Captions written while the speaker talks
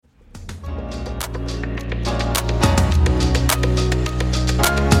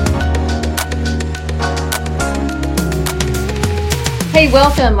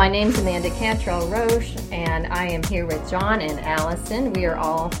Welcome. My name is Amanda Cantrell Roche, and I am here with John and Allison. We are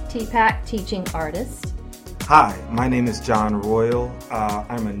all TPAC teaching artists. Hi, my name is John Royal.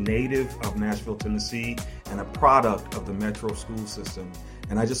 I'm a native of Nashville, Tennessee, and a product of the Metro school system.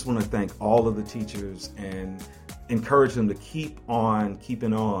 And I just want to thank all of the teachers and encourage them to keep on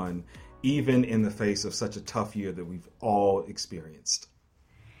keeping on, even in the face of such a tough year that we've all experienced.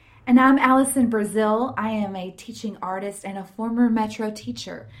 And I'm Allison Brazil. I am a teaching artist and a former Metro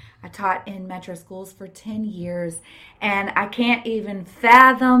teacher. I taught in Metro schools for 10 years, and I can't even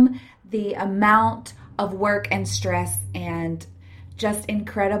fathom the amount of work and stress and just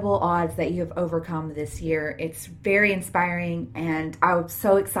incredible odds that you have overcome this year. It's very inspiring, and I'm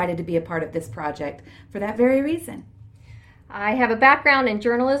so excited to be a part of this project for that very reason. I have a background in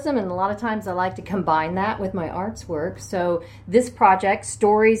journalism, and a lot of times I like to combine that with my arts work. So this project,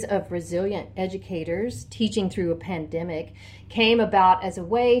 Stories of Resilient Educators, Teaching Through a Pandemic, came about as a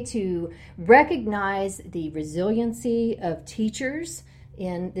way to recognize the resiliency of teachers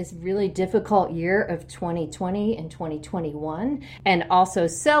in this really difficult year of 2020 and 2021, and also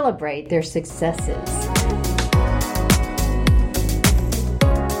celebrate their successes.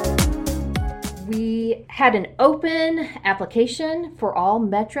 We had an open application for all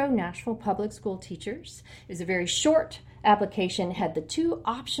Metro Nashville Public School teachers. It was a very short application, had the two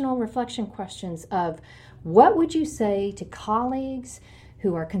optional reflection questions of what would you say to colleagues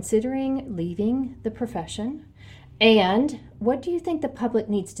who are considering leaving the profession, and what do you think the public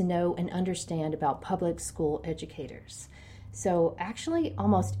needs to know and understand about public school educators? So actually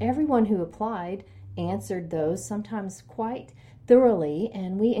almost everyone who applied answered those, sometimes quite thoroughly,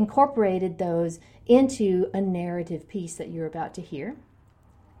 and we incorporated those into a narrative piece that you're about to hear.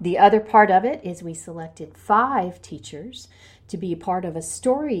 The other part of it is we selected 5 teachers to be part of a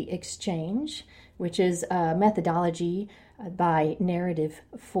story exchange, which is a methodology by Narrative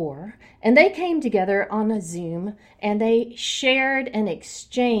 4. And they came together on a Zoom, and they shared and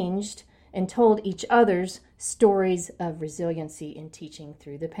exchanged and told each other's stories of resiliency in teaching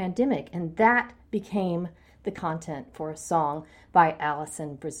through the pandemic. And that became the content for a song by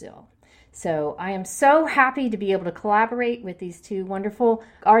Allison Brazil. So I am so happy to be able to collaborate with these two wonderful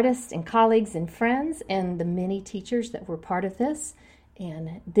artists and colleagues and friends and the many teachers that were part of this.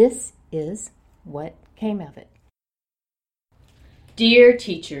 And this is what came of it. Dear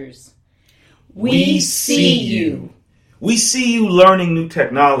teachers, we see you. We see you learning new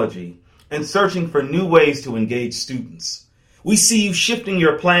technology and searching for new ways to engage students. We see you shifting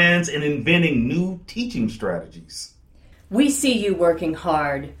your plans and inventing new teaching strategies. We see you working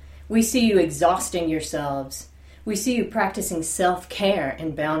hard. We see you exhausting yourselves. We see you practicing self-care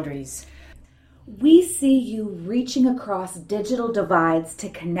and boundaries. We see you reaching across digital divides to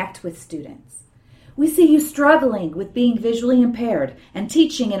connect with students. We see you struggling with being visually impaired and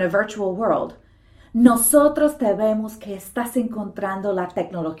teaching in a virtual world. Nosotros te vemos que estás encontrando la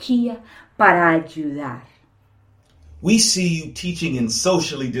tecnología para ayudar. We see you teaching in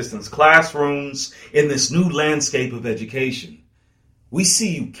socially distanced classrooms in this new landscape of education. We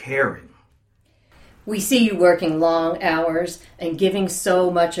see you caring. We see you working long hours and giving so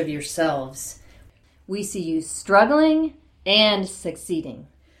much of yourselves. We see you struggling and succeeding.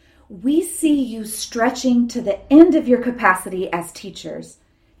 We see you stretching to the end of your capacity as teachers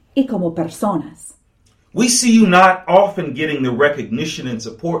y como personas. We see you not often getting the recognition and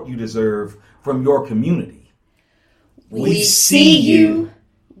support you deserve from your community. We see you.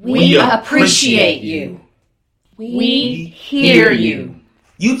 We appreciate you. We hear you.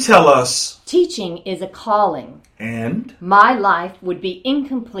 You tell us teaching is a calling, and my life would be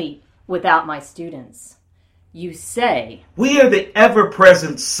incomplete without my students. You say we are the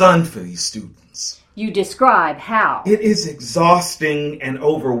ever-present sun for these students. You describe how it is exhausting and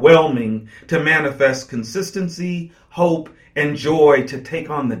overwhelming to manifest consistency, hope, and joy to take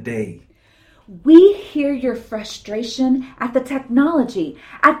on the day. We hear your frustration at the technology,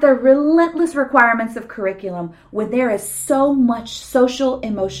 at the relentless requirements of curriculum when there is so much social,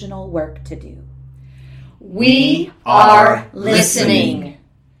 emotional work to do. We are listening.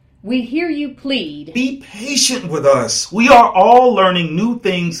 We hear you plead. Be patient with us. We are all learning new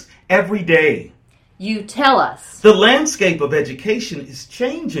things every day. You tell us the landscape of education is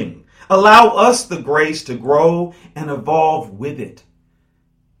changing. Allow us the grace to grow and evolve with it.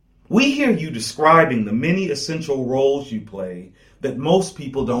 We hear you describing the many essential roles you play that most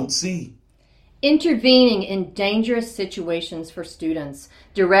people don't see. Intervening in dangerous situations for students,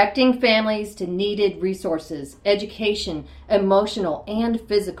 directing families to needed resources, education, emotional and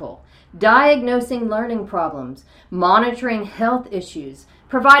physical, diagnosing learning problems, monitoring health issues,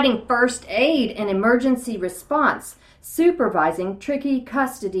 providing first aid and emergency response, supervising tricky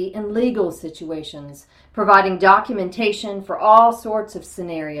custody and legal situations, providing documentation for all sorts of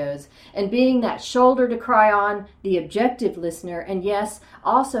scenarios, and being that shoulder to cry on, the objective listener, and yes,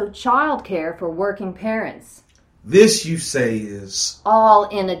 also childcare for working parents. This, you say, is all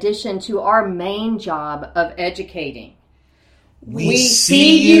in addition to our main job of educating. We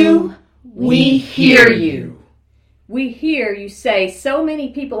see you, we hear you. We hear you say so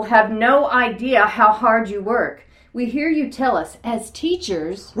many people have no idea how hard you work. We hear you tell us, as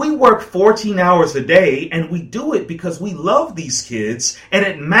teachers, we work 14 hours a day, and we do it because we love these kids, and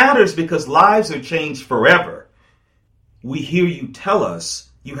it matters because lives are changed forever. We hear you tell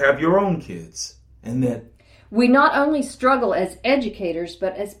us you have your own kids, and that we not only struggle as educators,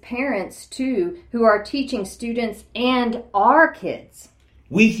 but as parents, too, who are teaching students and our kids.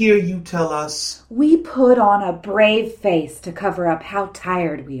 We hear you tell us we put on a brave face to cover up how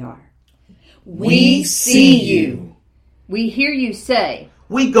tired we are. We see you. We hear you say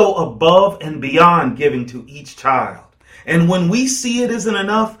we go above and beyond giving to each child. And when we see it isn't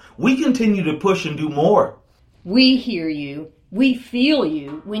enough, we continue to push and do more. We hear you. We feel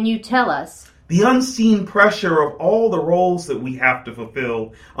you when you tell us the unseen pressure of all the roles that we have to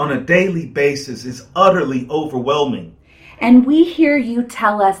fulfill on a daily basis is utterly overwhelming. And we hear you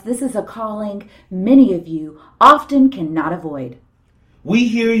tell us this is a calling many of you often cannot avoid. We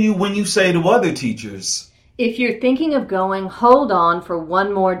hear you when you say to other teachers, if you're thinking of going, hold on for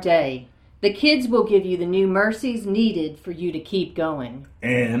one more day. The kids will give you the new mercies needed for you to keep going.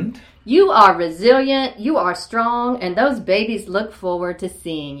 And you are resilient, you are strong, and those babies look forward to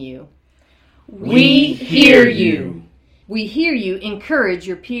seeing you. We hear you. We hear you encourage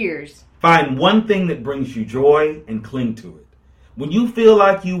your peers. Find one thing that brings you joy and cling to it. When you feel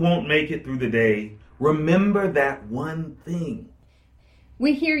like you won't make it through the day, remember that one thing.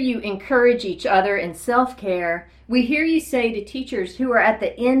 We hear you encourage each other in self-care. We hear you say to teachers who are at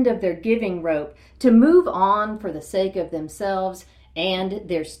the end of their giving rope to move on for the sake of themselves and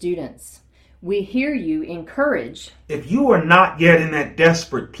their students. We hear you encourage. If you are not yet in that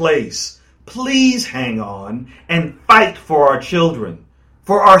desperate place, please hang on and fight for our children,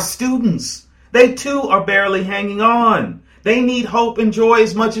 for our students. They too are barely hanging on. They need hope and joy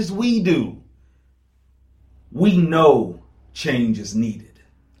as much as we do. We know change is needed.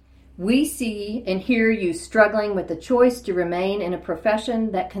 We see and hear you struggling with the choice to remain in a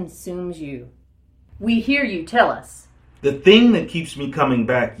profession that consumes you. We hear you tell us the thing that keeps me coming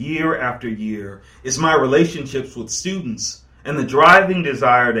back year after year is my relationships with students and the driving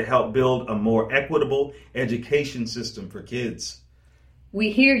desire to help build a more equitable education system for kids. We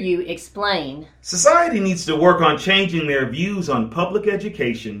hear you explain society needs to work on changing their views on public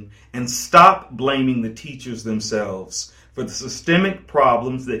education and stop blaming the teachers themselves for the systemic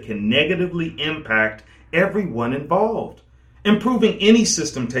problems that can negatively impact everyone involved. Improving any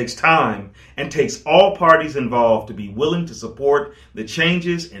system takes time and takes all parties involved to be willing to support the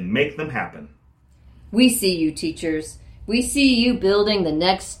changes and make them happen. We see you, teachers. We see you building the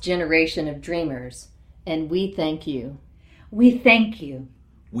next generation of dreamers, and we thank you. We thank you.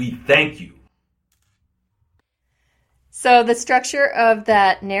 We thank you. So the structure of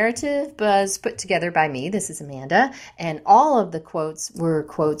that narrative was put together by me. This is Amanda. And all of the quotes were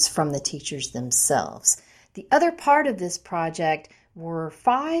quotes from the teachers themselves. The other part of this project were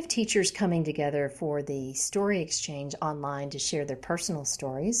 5 teachers coming together for the story exchange online to share their personal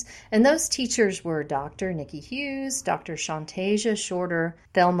stories. And those teachers were Dr. Nikki Hughes, Dr. Shantasia Shorter,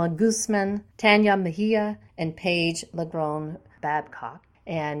 Thelma Guzman, Tanya Mejia, and Paige Legrone Babcock.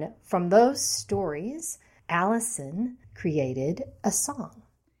 And from those stories, Allison created a song.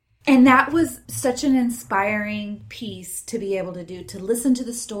 And that was such an inspiring piece to be able to do, to listen to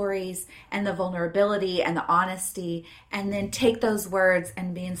the stories and the vulnerability and the honesty, and then take those words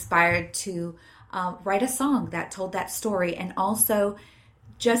and be inspired to write a song that told that story, and also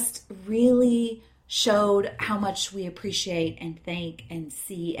just really showed how much we appreciate and thank and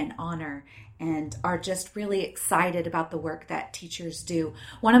see and honor and are just really excited about the work that teachers do.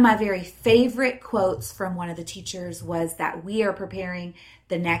 One of my very favorite quotes from one of the teachers was that we are preparing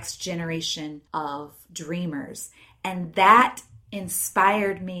the next generation of dreamers. And that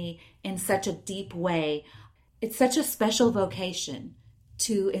inspired me in such a deep way. It's such a special vocation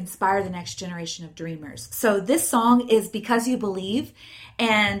to inspire the next generation of dreamers. So this song is Because You Believe,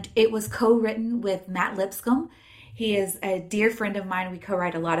 and it was co-written with Matt Lipscomb. He is a dear friend of mine. We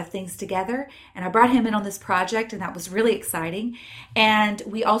co-write a lot of things together, and I brought him in on this project, and that was really exciting. And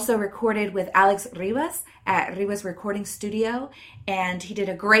we also recorded with Alex Rivas at Rivas Recording Studio, and he did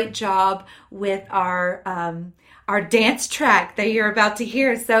a great job with our dance track that you're about to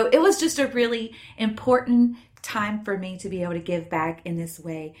hear. So it was just a really important time for me to be able to give back in this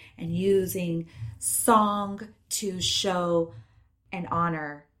way and using song to show and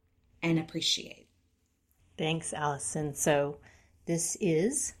honor and appreciate. Thanks, Allison. So this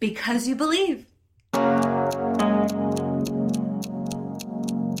is Because You Believe.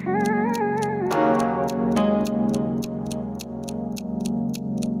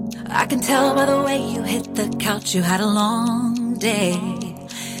 I can tell by the way you hit the couch you had a long day,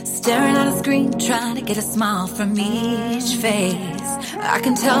 staring at a screen trying to get a smile from each face. I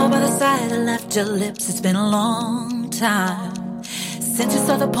can tell by the side that left your lips it's been a long time since you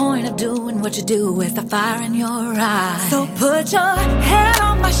saw the point of doing what you do with the fire in your eyes. So put your head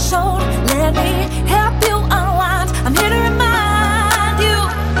on my shoulder, let me help you unwind. I'm here to remind you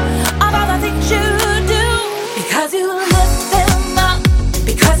of all the things you do, because you lift them up,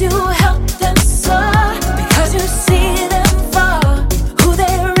 because you help them soar, because you see them for who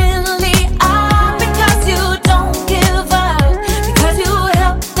they really are, because you don't give up, because you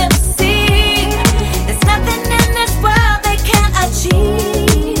help them see there's nothing in this world they can't achieve.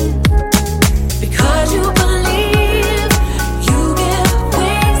 Because you believe, you give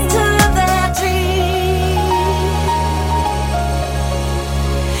wings to their dreams.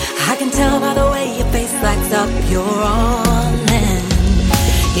 I can tell by the way your face lights up, you're all in.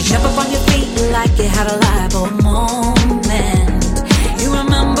 You jump up on your feet like you had a liable moment. You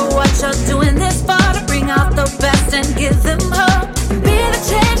remember what you're doing this for, to bring out the best and give them hope, and be the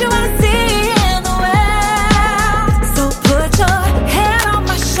change you want to see in the world. So put your head on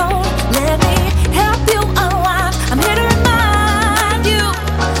my shoulder, let me help you unwind. I'm here to remind you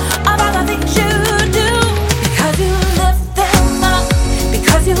of all the things you do, because you lift them up,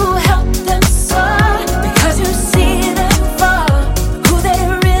 because you help them soar, because you see them for who they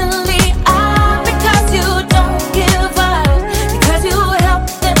really are, because you don't give up, because you help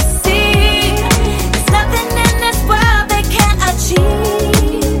them see there's nothing in this world they can't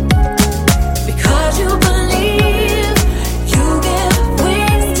achieve. Because you believe, you give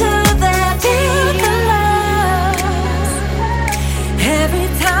wings to their colors. Every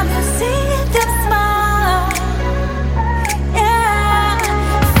time you see them smile, yeah,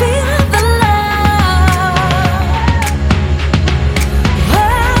 feel the love.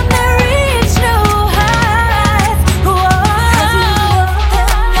 When they reach new heights,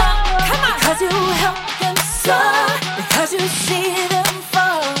 because you help them soar, because you see them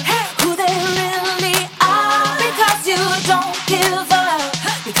for who they really are, because you don't give up,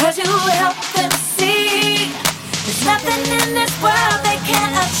 because you help them see there's nothing in this world they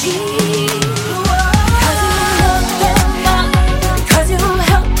can't achieve. Because you lift them up, because you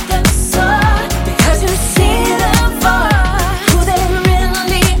help them soar, because you see them for who they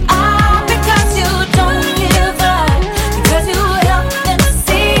really are, because you don't give up, because you help them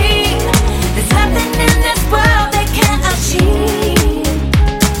see there's nothing in this world they can't achieve.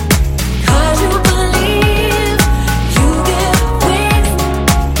 Because you believe, you give wings.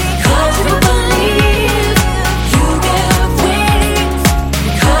 Because you believe, you give wings.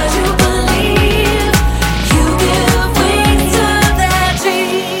 Because you believe, you give wings to their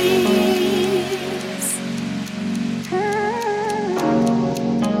dreams.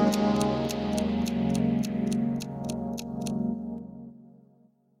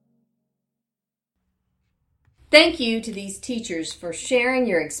 Thank you to these teachers for sharing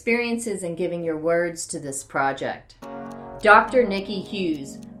your experiences and giving your words to this project. Dr. Nikki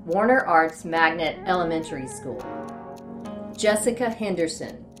Hughes, Warner Arts Magnet Elementary School. Jessica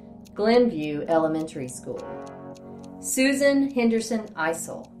Henderson, Glenview Elementary School. Susan Henderson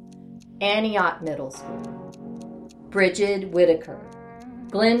Eisel, Antioch Middle School. Bridget Whitaker,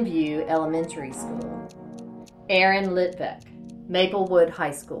 Glenview Elementary School. Aaron Litvek, Maplewood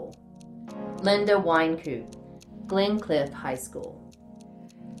High School. Linda Weinkoop, Glencliff High School.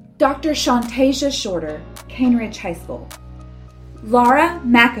 Dr. Shantasia Shorter, Cane Ridge High School. Laura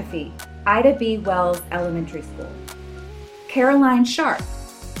McAfee, Ida B. Wells Elementary School. Caroline Sharp,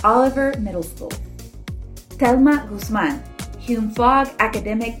 Oliver Middle School. Thelma Guzman, Hume Fogg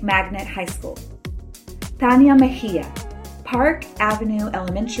Academic Magnet High School. Tanya Mejia, Park Avenue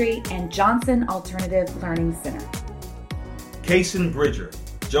Elementary and Johnson Alternative Learning Center. Kason Bridger,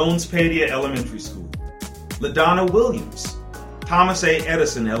 Jones Padia Elementary School. LaDonna Williams, Thomas A.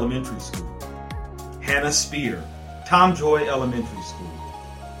 Edison Elementary School. Hannah Spear, Tom Joy Elementary School.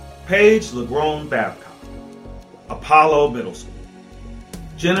 Paige LeGrone Babcock. Apollo Middle School.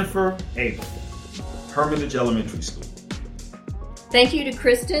 Jennifer Abel, Hermitage Elementary School. Thank you to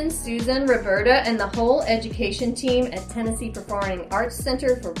Kristen, Susan, Roberta, and the whole education team at Tennessee Performing Arts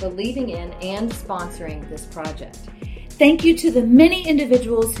Center for believing in and sponsoring this project. Thank you to the many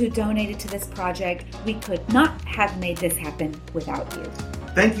individuals who donated to this project. We could not have made this happen without you.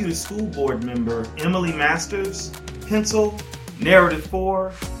 Thank you to school board member Emily Masters, Pencil, Narrative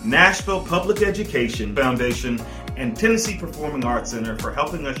 4, Nashville Public Education Foundation, and Tennessee Performing Arts Center for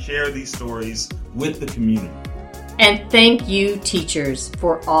helping us share these stories with the community. And thank you, teachers,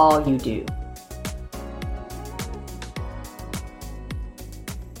 for all you do.